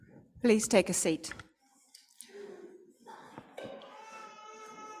Please take a seat.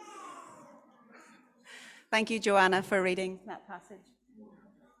 Thank you, Joanna, for reading that passage.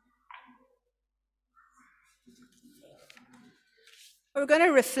 We're going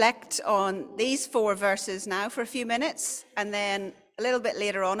to reflect on these 4 verses now for a few minutes, and then a little bit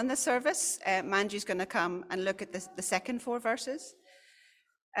later on in the service, Manju's going to come and look at the second 4 verses.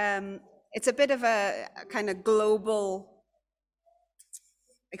 It's a bit of a kind of global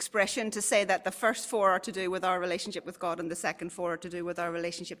expression to say that the first 4 are to do with our relationship with God and the second 4 are to do with our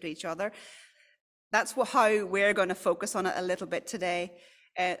relationship to each other. That's how we're going to focus on it a little bit today.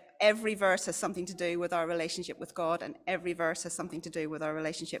 Every verse has something to do with our relationship with God, and every verse has something to do with our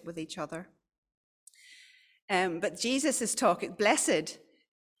relationship with each other. But Jesus is talking, blessed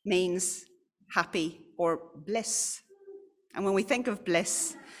means happy or bliss. And when we think of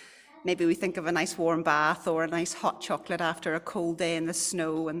bliss, maybe we think of a nice warm bath or a nice hot chocolate after a cold day in the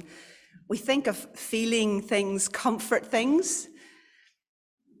snow. And we think of feeling things, comfort things.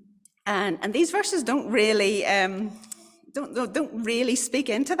 And these verses don't really speak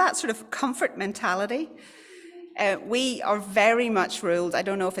into that sort of comfort mentality. We are very much ruled, I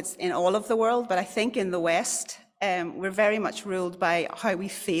don't know if it's in all of the world, but I think in the West, we're very much ruled by how we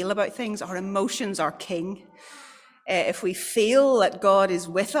feel about things. Our emotions are king. If we feel that God is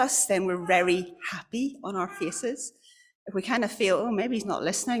with us, then we're very happy on our faces. If we kind of feel, oh, maybe he's not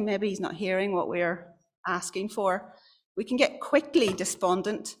listening, maybe he's not hearing what we're asking for, we can get quickly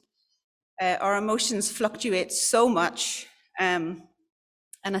despondent. Our emotions fluctuate so much. And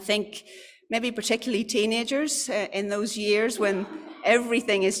I think maybe particularly teenagers in those years when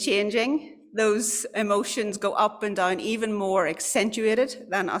everything is changing, those emotions go up and down, even more accentuated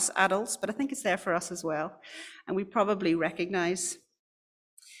than us adults. But I think it's there for us as well. And we probably recognize.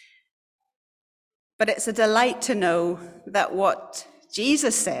 But it's a delight to know that what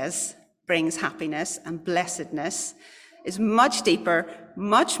Jesus says brings happiness and blessedness is much deeper,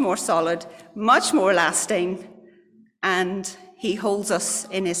 much more solid, much more lasting, and he holds us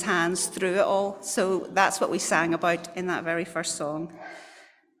in his hands through it all. So that's what we sang about in that very first song.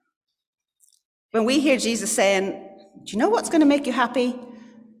 When we hear Jesus saying, do you know what's going to make you happy?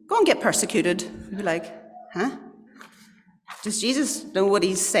 Go and get persecuted. We're like, huh? Does Jesus know what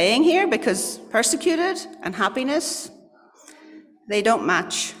he's saying here? Because persecuted and happiness, they don't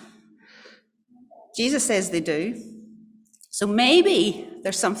match. Jesus says they do. So maybe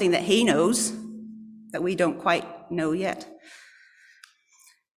there's something that he knows that we don't quite know yet.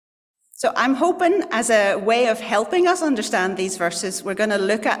 So I'm hoping, as a way of helping us understand these verses, we're going to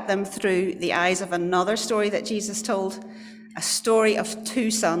look at them through the eyes of another story that Jesus told, a story of 2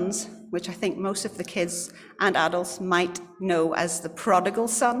 sons, which I think most of the kids and adults might know as the prodigal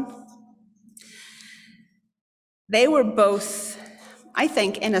son. They were both, I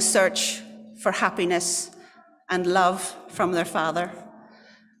think, in a search for happiness and love from their father.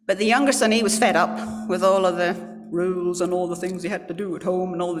 But the younger son, he was fed up with all of the rules and all the things he had to do at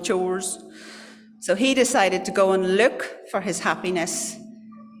home and all the chores. So he decided to go and look for his happiness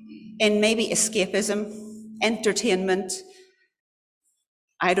in maybe escapism, entertainment.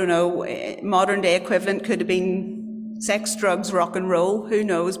 I don't know, modern day equivalent could have been sex, drugs, rock and roll, who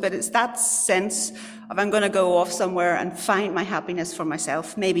knows? But it's that sense of I'm going to go off somewhere and find my happiness for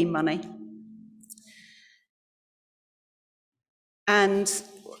myself, maybe money. And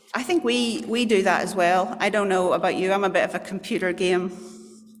I think we do that as well. I don't know about you, I'm a bit of a computer game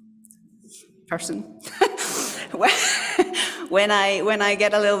person. when I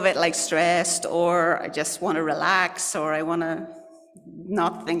get a little bit like stressed, or I just want to relax, or I want to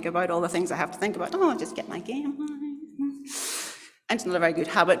not think about all the things I have to think about, I'll just get my game. And it's not a very good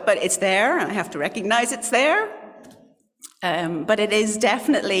habit, but it's there, and I have to recognize it's there. But it is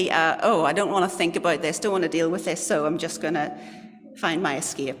definitely, I don't want to think about this, don't want to deal with this, so I'm just going to find my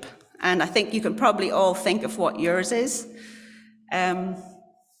escape. And I think you can probably all think of what yours is.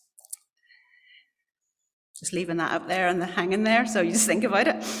 Just leaving that up there and hanging there, so you just think about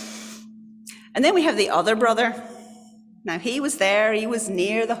it. And then we have the other brother. Now he was there, he was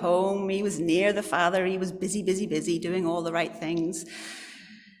near the home, he was near the father, he was busy, doing all the right things,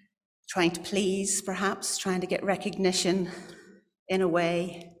 trying to please, perhaps, trying to get recognition in a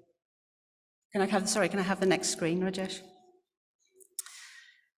way. Can I have the next screen, Rajesh?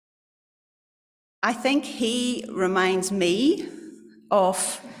 I think he reminds me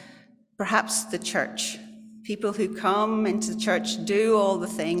of perhaps the church. People who come into the church, do all the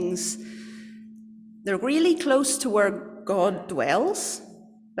things. They're really close to where God dwells,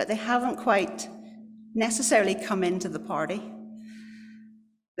 but they haven't quite necessarily come into the party.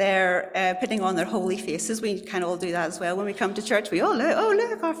 They're putting on their holy faces. We kind of all do that as well. When we come to church, we all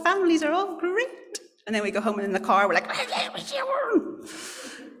look, our family families are all great. And then we go home and in the car, we're like,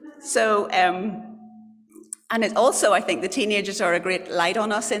 so, and it also, I think the teenagers are a great light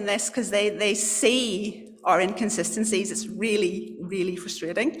on us in this because they see our inconsistencies. It's really, really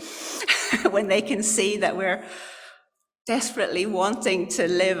frustrating when they can see that we're desperately wanting to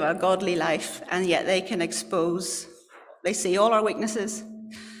live a godly life, and yet they see all our weaknesses,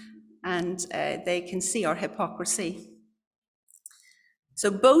 and they can see our hypocrisy. So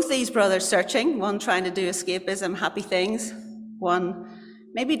both these brothers searching, one trying to do escapism, happy things, one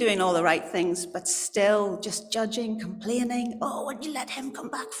maybe doing all the right things, but still just judging, complaining, oh, what did you let him come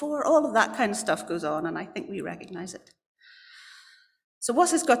back for? All of that kind of stuff goes on, and I think we recognize it. So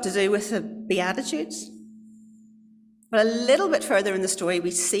what's this got to do with the Beatitudes? Well, a little bit further in the story,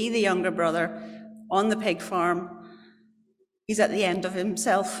 we see the younger brother on the pig farm. He's at the end of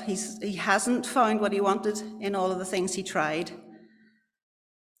himself. He hasn't found what he wanted in all of the things he tried.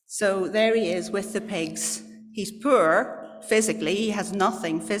 So there he is with the pigs. He's poor physically, he has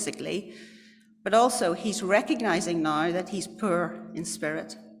nothing physically, but also he's recognizing now that he's poor in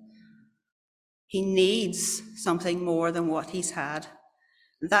spirit. He needs something more than what he's had.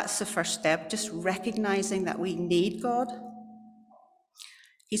 That's the first step, just recognizing that we need God.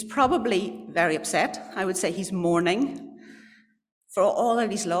 He's probably very upset. I would say he's mourning for all that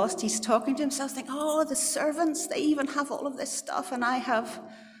he's lost. He's talking to himself, thinking, oh, the servants, they even have all of this stuff, and I have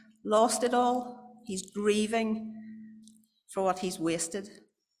lost it all. He's grieving for what he's wasted.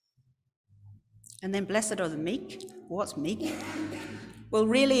 And then blessed are the meek. What's meek? Well,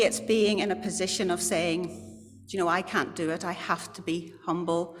 really it's being in a position of saying, I can't do it. I have to be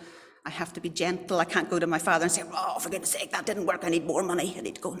humble. I have to be gentle. I can't go to my father and say, oh, for goodness sake, that didn't work. I need more money. I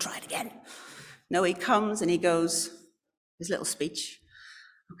need to go and try it again. No, he comes and he goes, his little speech.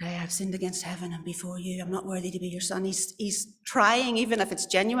 Okay, I've sinned against heaven and before you. I'm not worthy to be your son. He's trying, even if it's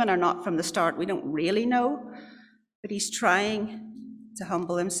genuine or not from the start, we don't really know. But he's trying to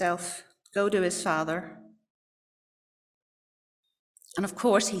humble himself, go to his father. And of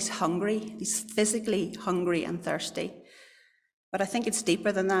course, he's hungry. He's physically hungry and thirsty. But I think it's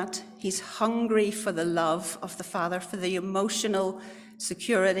deeper than that. He's hungry for the love of the Father, for the emotional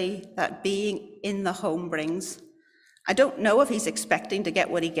security that being in the home brings. I don't know if he's expecting to get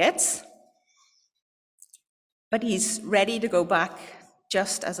what he gets, but he's ready to go back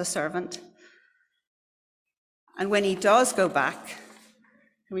just as a servant. And when he does go back,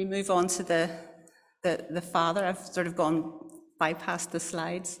 can we move on to the Father? I've sort of bypassed the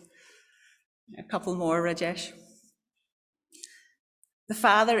slides. A couple more, Rajesh. The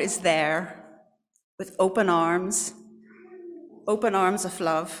Father is there with open arms of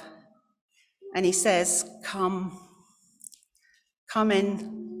love. And he says, come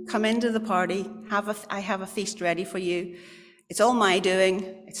into the party. I have a feast ready for you. It's all my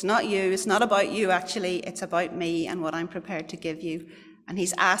doing. It's not you. It's not about you, actually. It's about me and what I'm prepared to give you. And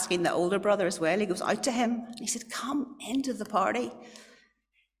he's asking the older brother as well. He goes out to him and he said, come into the party.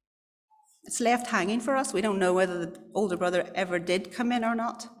 It's left hanging for us. We don't know whether the older brother ever did come in or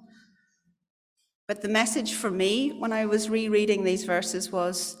not. But the message for me when I was rereading these verses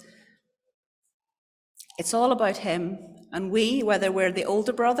was, it's all about him. And we, whether we're the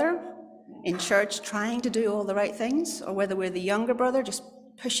older brother in church trying to do all the right things, or whether we're the younger brother just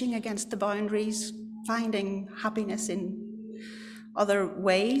pushing against the boundaries, finding happiness in other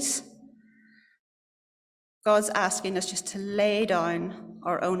ways, God's asking us just to lay down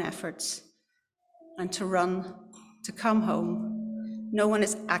our own efforts and to run, to come home. No one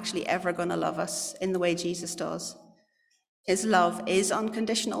is actually ever going to love us in the way Jesus does. His love is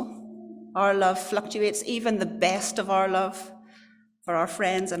unconditional. Our love fluctuates, even the best of our love for our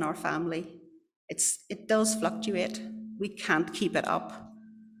friends and our family. It does fluctuate. We can't keep it up.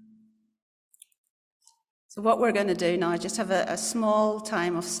 So what we're going to do now is just have a small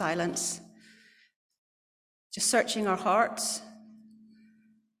time of silence, just searching our hearts.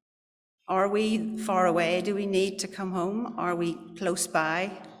 Are we far away? Do we need to come home? Are we close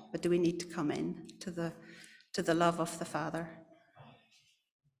by? But do we need to come in to the love of the Father?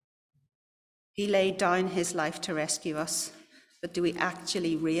 He laid down his life to rescue us, but do we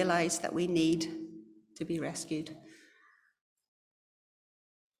actually realize that we need to be rescued?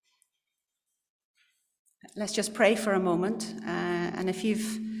 Let's just pray for a moment, and if you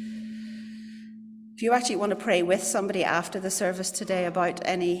actually want to pray with somebody after the service today about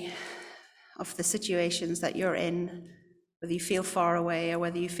any of the situations that you're in, whether you feel far away or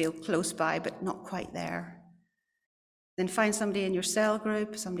whether you feel close by but not quite there, then find somebody in your cell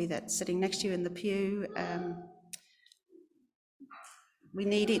group, somebody that's sitting next to you in the pew. We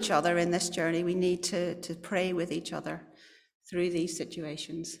need each other in this journey. We need to pray with each other through these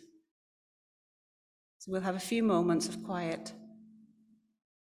situations. So we'll have a few moments of quiet,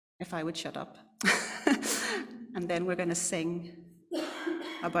 if I would shut up. And then we're going to sing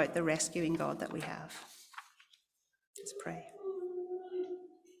about the rescuing God that we have. Let's pray.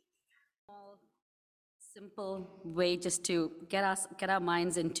 Simple way just to get our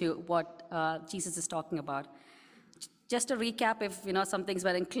minds into what Jesus is talking about. Just to recap, if some things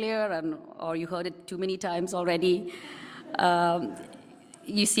weren't clear or you heard it too many times already,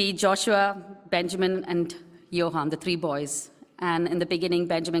 you see Joshua, Benjamin, and Johan, the three boys. And in the beginning,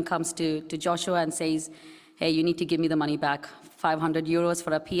 Benjamin comes to Joshua and says, "Hey, you need to give me the money back, 500 euros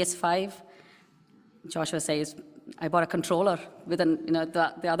for a PS5." Joshua says, "I bought a controller with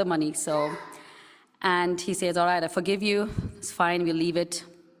the other money." And he says, "All right, I forgive you. It's fine. We'll leave it.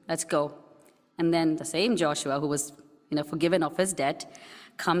 Let's go." And then the same Joshua, who was forgiven of his debt,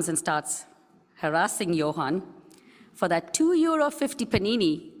 comes and starts harassing Johan for that €2.50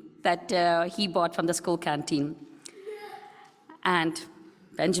 panini that he bought from the school canteen. And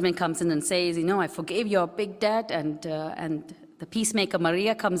Benjamin comes in and says, "I forgave your big debt." And the peacemaker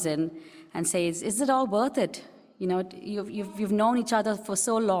Maria comes in and says, "Is it all worth it? You've known each other for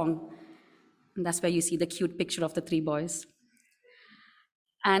so long." And that's where you see the cute picture of the three boys.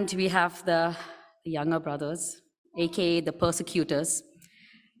 And we have the younger brothers, aka the persecutors.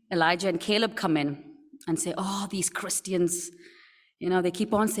 Elijah and Caleb come in and say, "Oh, these Christians, they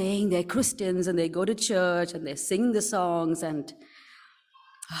keep on saying they're Christians and they go to church and they sing the songs and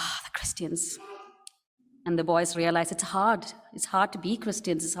the Christians." And the boys realize it's hard. It's hard to be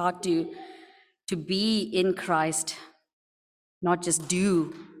Christians. It's hard to be in Christ, not just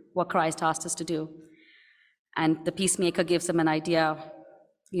do what Christ asked us to do. And the peacemaker gives them an idea,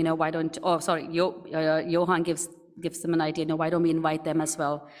 Johan gives them an idea, why don't we invite them as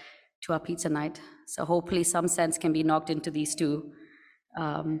well to our pizza night? So hopefully some sense can be knocked into these two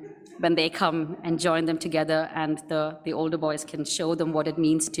when they come and join them together, and the older boys can show them what it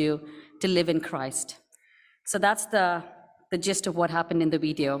means to live in Christ. So that's the gist of what happened in the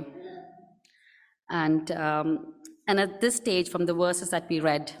video. And at this stage, from the verses that we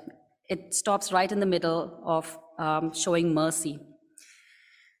read, it stops right in the middle of showing mercy.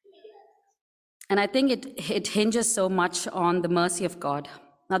 And I think it hinges so much on the mercy of God.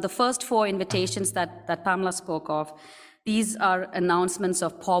 Now, the first four invitations that Pamela spoke of, these are announcements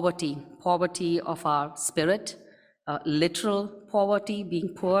of poverty of our spirit, literal poverty,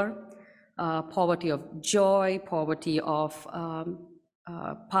 being poor, poverty of joy, poverty of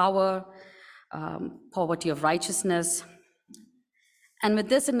power, poverty of righteousness. And with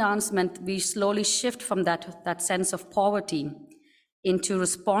this announcement, we slowly shift from that sense of poverty into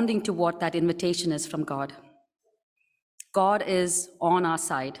responding to what that invitation is from God. God is on our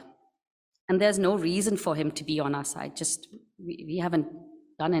side, and there's no reason for him to be on our side. Just we haven't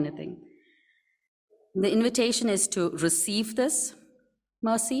done anything. The invitation is to receive this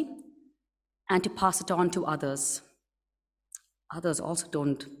mercy and to pass it on to others. Others also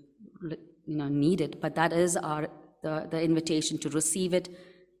don't need it, but that is the invitation to receive it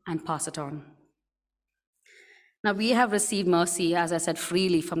and pass it on. Now, we have received mercy, as I said,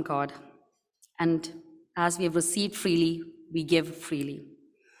 freely from God. And as we have received freely, we give freely.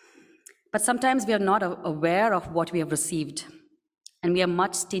 But sometimes we are not aware of what we have received, and we are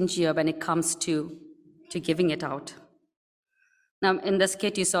much stingier when it comes to giving it out. Now, in this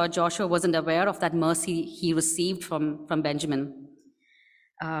skit, you saw Joshua wasn't aware of that mercy he received from Benjamin.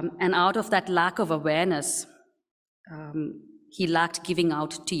 And out of that lack of awareness, he lacked giving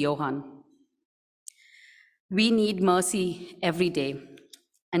out to Johan. We need mercy every day,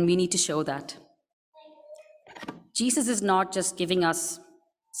 and we need to show that. Jesus is not just giving us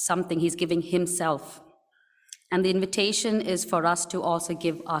something, he's giving himself. And the invitation is for us to also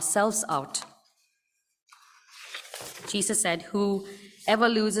give ourselves out. Jesus said, whoever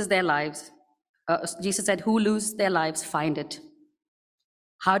loses their lives, who lose their lives, find it.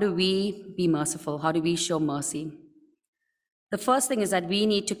 How do we be merciful? How do we show mercy? The first thing is that we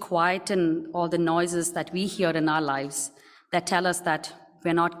need to quieten all the noises that we hear in our lives that tell us that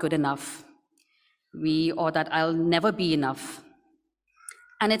we're not good enough, or that I'll never be enough.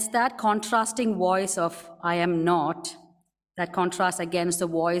 And it's that contrasting voice of I am not, that contrasts against the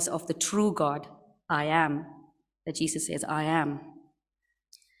voice of the true God, I am, that Jesus says, I am.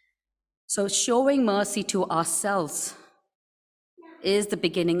 So showing mercy to ourselves is the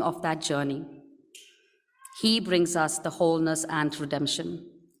beginning of that journey. He brings us the wholeness and redemption.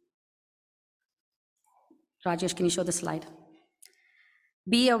 Rajesh, can you show the slide?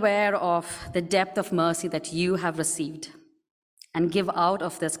 Be aware of the depth of mercy that you have received and give out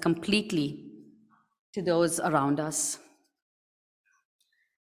of this completely to those around us.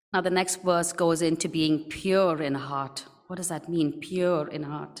 Now, the next verse goes into being pure in heart. What does that mean, pure in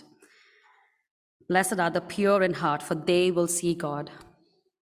heart? Blessed are the pure in heart, for they will see God.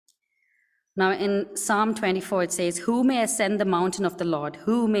 Now, in Psalm 24, it says, who may ascend the mountain of the Lord?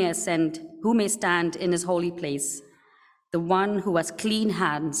 Who may stand in his holy place? The one who has clean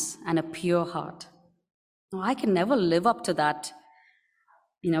hands and a pure heart. Now, I can never live up to that,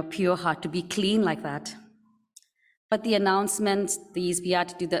 pure heart, to be clean like that. But the announcement, these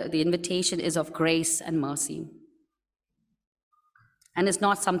beatitudes, the invitation is of grace and mercy. And it's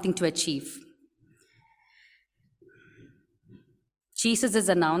not something to achieve. Jesus is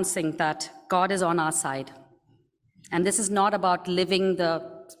announcing that God is on our side. And this is not about living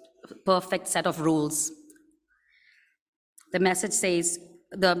the perfect set of rules. The message says,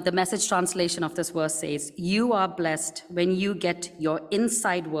 the message translation of this verse says, you are blessed when you get your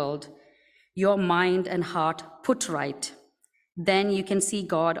inside world, your mind and heart put right. Then you can see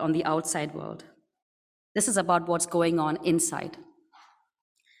God on the outside world. This is about what's going on inside.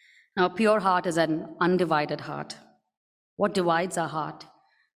 Now, a pure heart is an undivided heart. What divides our heart?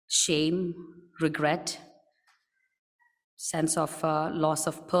 Shame, regret, sense of loss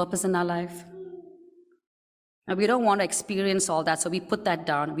of purpose in our life. Now, we don't want to experience all that, so we put that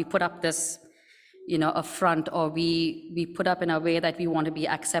down. We put up this, a front, or we put up in a way that we want to be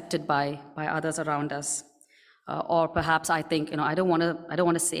accepted by others around us. Or perhaps I think, I don't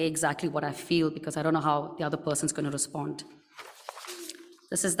want to say exactly what I feel because I don't know how the other person's going to respond.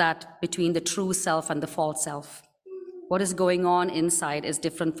 This is that between the true self and the false self. What is going on inside is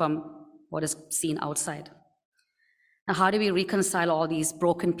different from what is seen outside. Now, how do we reconcile all these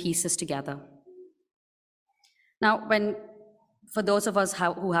broken pieces together? Now, for those of us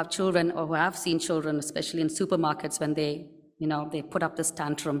who have children or who have seen children, especially in supermarkets, when they put up this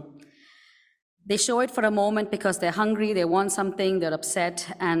tantrum, they show it for a moment because they're hungry, they want something, they're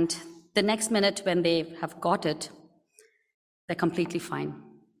upset, and the next minute when they have got it, they're completely fine.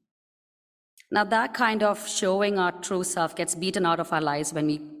 Now, that kind of showing our true self gets beaten out of our lives when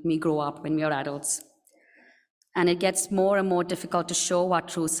we grow up, when we are adults. And it gets more and more difficult to show our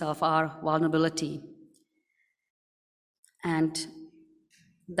true self, our vulnerability. And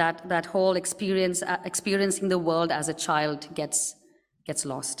that whole experiencing the world as a child gets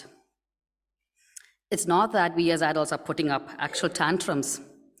lost. It's not that we as adults are putting up actual tantrums,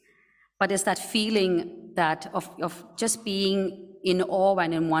 but it's that feeling that of just being in awe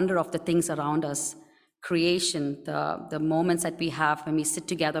and in wonder of the things around us, creation, the moments that we have when we sit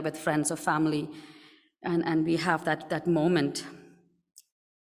together with friends or family, and we have that moment.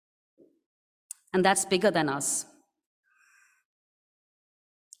 And that's bigger than us.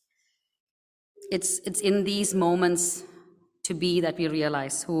 It's in these moments to be that we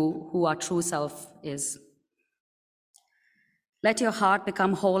realize who our true self is. Let your heart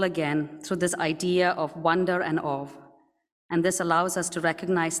become whole again through this idea of wonder and awe. And this allows us to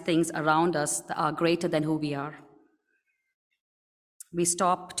recognize things around us that are greater than who we are. We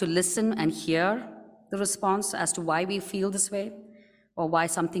stop to listen and hear the response as to why we feel this way or why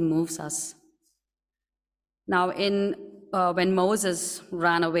something moves us. Now, when Moses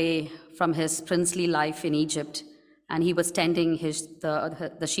ran away from his princely life in Egypt, and he was tending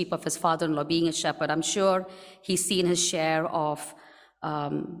the sheep of his father-in-law, being a shepherd, I'm sure he's seen his share of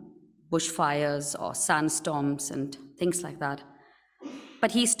bushfires or sandstorms and things like that.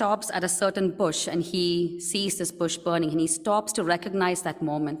 But he stops at a certain bush and he sees this bush burning and he stops to recognize that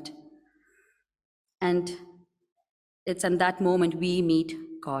moment. And it's in that moment we meet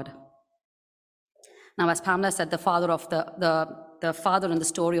God. Now, as Pamela said, the father in the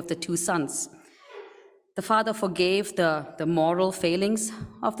story of the two sons, the father forgave the moral failings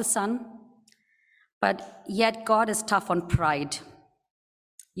of the son, but yet God is tough on pride.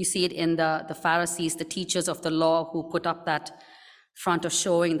 You see it in the Pharisees, the teachers of the law, who put up that front of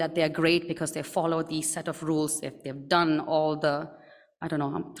showing that they're great because they follow these set of rules. They've done all the,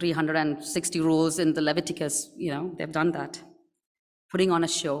 360 rules in the Leviticus, they've done that, putting on a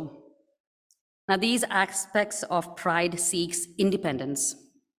show. Now, these aspects of pride seeks independence.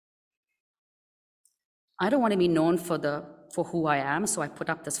 I don't want to be known for who I am, so I put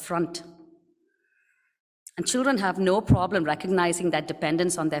up this front. And children have no problem recognizing that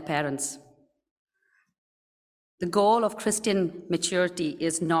dependence on their parents. The goal of Christian maturity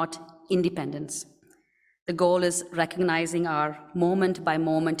is not independence. The goal is recognizing our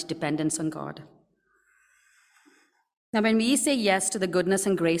moment-by-moment dependence on God. Now, when we say yes to the goodness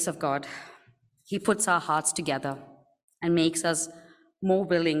and grace of God, He puts our hearts together and makes us more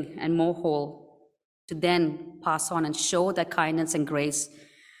willing and more whole to then pass on and show that kindness and grace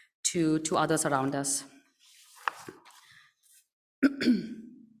to others around us.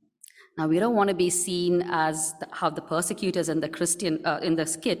 Now, we don't want to be seen as how the persecutors in the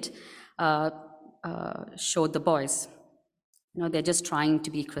skit showed the boys. They're just trying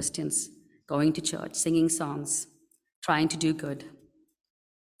to be Christians, going to church, singing songs, trying to do good.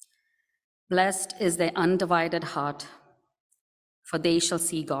 Blessed is their undivided heart, for they shall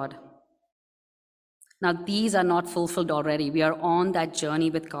see God. Now, these are not fulfilled already. We are on that journey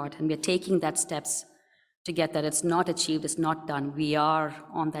with God, and we are taking that steps to get that. It's not achieved, it's not done. We are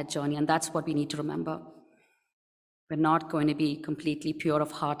on that journey, and that's what we need to remember. We're not going to be completely pure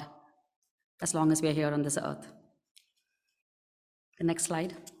of heart as long as we're here on this earth. The next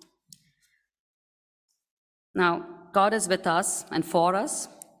slide. Now, God is with us and for us,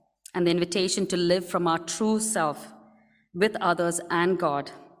 and the invitation to live from our true self with others and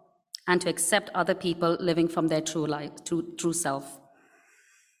God, and to accept other people living from their true life, true self.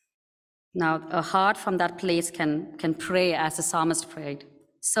 Now, a heart from that place can pray as the psalmist prayed.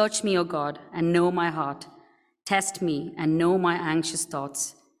 Search me, O God, and know my heart. Test me and know my anxious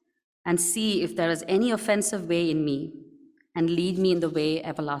thoughts, and see if there is any offensive way in me, and lead me in the way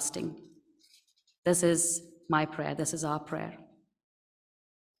everlasting. This is my prayer. This is our prayer.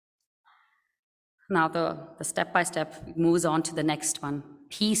 Now, the step-by-step moves on to the next one.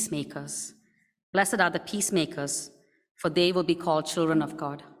 Peacemakers. Blessed are the peacemakers, for they will be called children of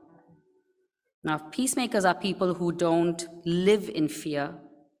God. Now, peacemakers are people who don't live in fear.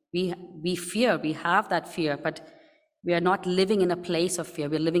 We fear, we have that fear, but we are not living in a place of fear.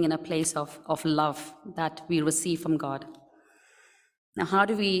 We're living in a place of love that we receive from God. Now, how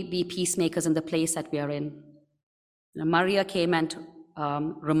do we be peacemakers in the place that we are in? Now, Maria came and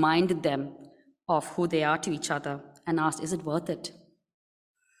reminded them of who they are to each other and asked, is it worth it?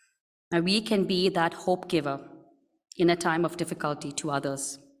 Now, we can be that hope giver in a time of difficulty to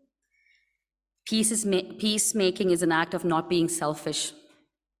others. Peacemaking is an act of not being selfish,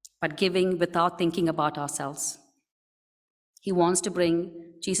 but giving without thinking about ourselves.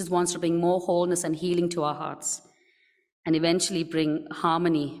 Jesus wants to bring more wholeness and healing to our hearts, and eventually bring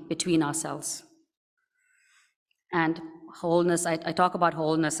harmony between ourselves. And wholeness, I talk about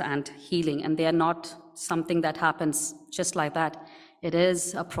wholeness and healing, and they are not something that happens just like that. It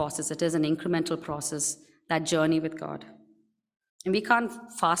is a process, it is an incremental process, that journey with God. And we can't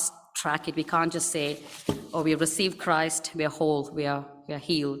fast track it. We can't just say, oh, we received Christ, we are whole, we are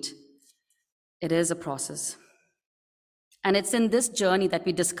healed. It is a process. And it's in this journey that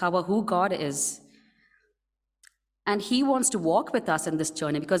we discover who God is. And He wants to walk with us in this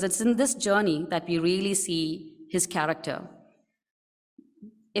journey, because it's in this journey that we really see His character.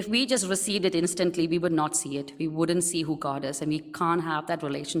 If we just received it instantly, we would not see it. We wouldn't see who God is, and we can't have that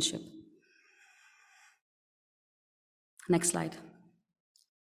relationship. Next slide.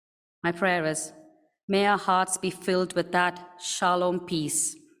 My prayer is, may our hearts be filled with that shalom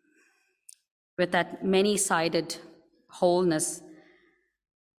peace, with that many-sided wholeness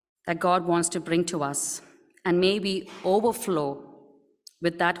that God wants to bring to us, and may we overflow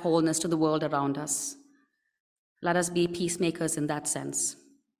with that wholeness to the world around us. Let us be peacemakers in that sense.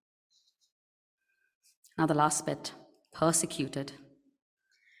 Now the last bit, persecuted.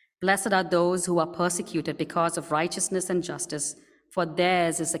 Blessed are those who are persecuted because of righteousness and justice, for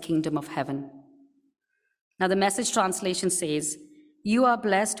theirs is the kingdom of heaven. Now the Message translation says, you are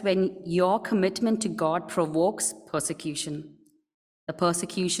blessed when your commitment to God provokes persecution. The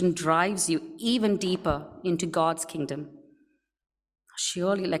persecution drives you even deeper into God's kingdom.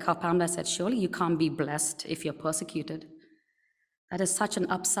 Surely, like how Pamela said, surely you can't be blessed if you're persecuted. That is such an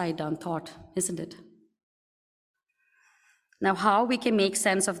upside-down thought, isn't it? Now, how we can make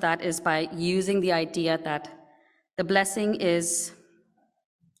sense of that is by using the idea that the blessing is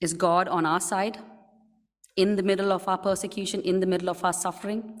God on our side, in the middle of our persecution, in the middle of our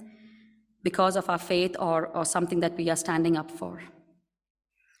suffering, because of our faith or something that we are standing up for.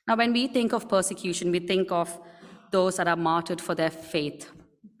 Now, when we think of persecution, we think of those that are martyred for their faith,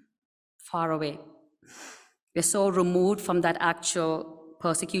 far away. We're so removed from that actual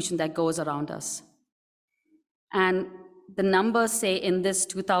persecution that goes around us. And the numbers say in this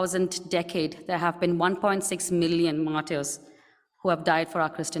 2000 decade, there have been 1.6 million martyrs who have died for our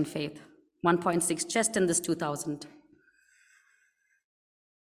Christian faith. 1.6 just in this 2000.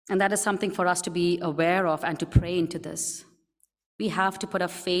 And that is something for us to be aware of and to pray into this. We have to put a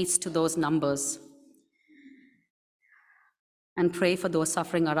face to those numbers and pray for those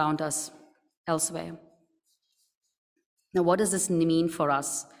suffering around us elsewhere. Now, what does this mean for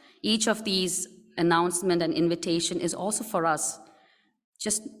us? Each of these announcement and invitation is also for us.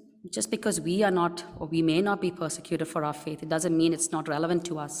 Just because we are not, or we may not be persecuted for our faith, it doesn't mean it's not relevant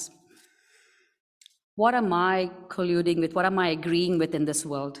to us. What am I colluding with? What am I agreeing with in this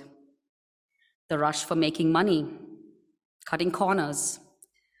world? the rush for making money, cutting corners,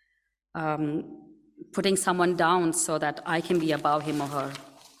 putting someone down so that I can be above him or her.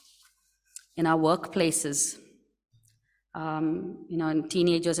 In our workplaces, in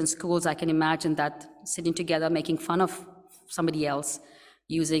teenagers in schools, I can imagine that sitting together, making fun of somebody else,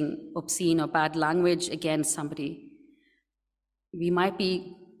 using obscene or bad language against somebody. We might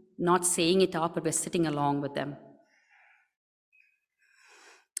be not saying it out, but we're sitting along with them.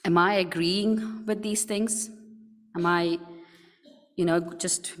 Am I agreeing with these things? Am I,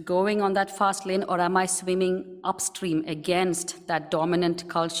 just going on that fast lane, or am I swimming upstream against that dominant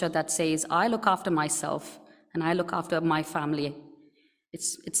culture that says, I look after myself and I look after my family?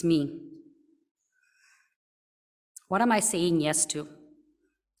 It's me. What am I saying yes to?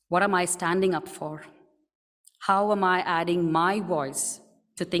 What am I standing up for? How am I adding my voice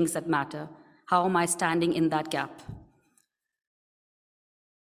to things that matter? How am I standing in that gap?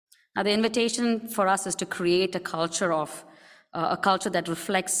 Now, the invitation for us is to create a culture that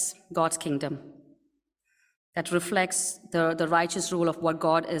reflects God's kingdom, that reflects the righteous rule of what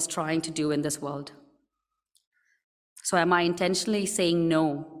God is trying to do in this world. So am I intentionally saying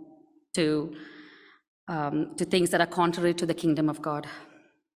no to things that are contrary to the kingdom of God?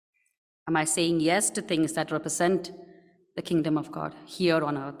 Am I saying yes to things that represent the kingdom of God here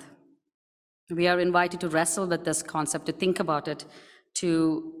on earth? We are invited to wrestle with this concept, to think about it,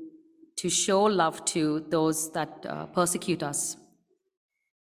 to show love to those that persecute us,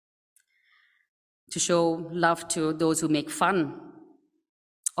 to show love to those who make fun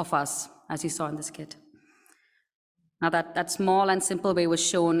of us, as you saw in this skit. Now that small and simple way was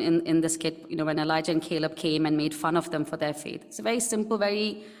shown in this skit, when Elijah and Caleb came and made fun of them for their faith. It's a very simple,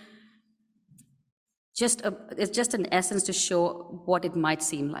 it's just an essence to show what it might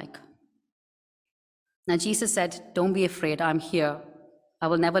seem like. Now Jesus said, don't be afraid, I'm here. I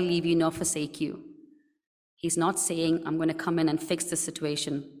will never leave you nor forsake you. He's not saying, I'm going to come in and fix the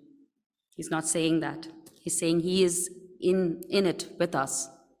situation. He's not saying that. He's saying he is in it with us.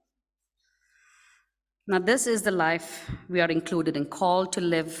 Now, this is the life we are included in, called to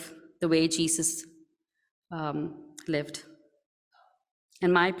live the way Jesus lived.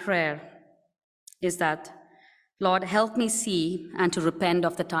 And my prayer is that, Lord, help me see and to repent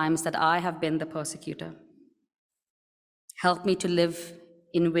of the times that I have been the persecutor. Help me to live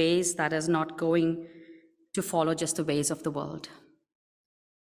in ways that is not going to follow just the ways of the world.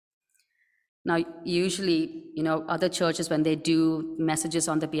 Now, usually, other churches, when they do messages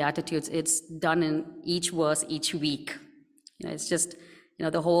on the Beatitudes, it's done in each verse each week. It's just,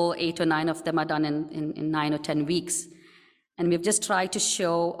 the whole 8 or 9 of them are done in 9 or 10 weeks. And we've just tried to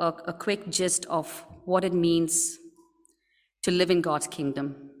show a quick gist of what it means to live in God's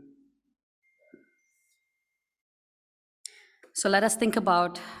kingdom. So let us think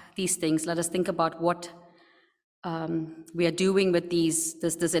about these things. Let us think about what we are doing with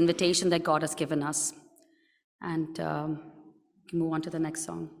this invitation that God has given us. And move on to the next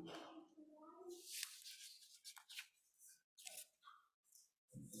song.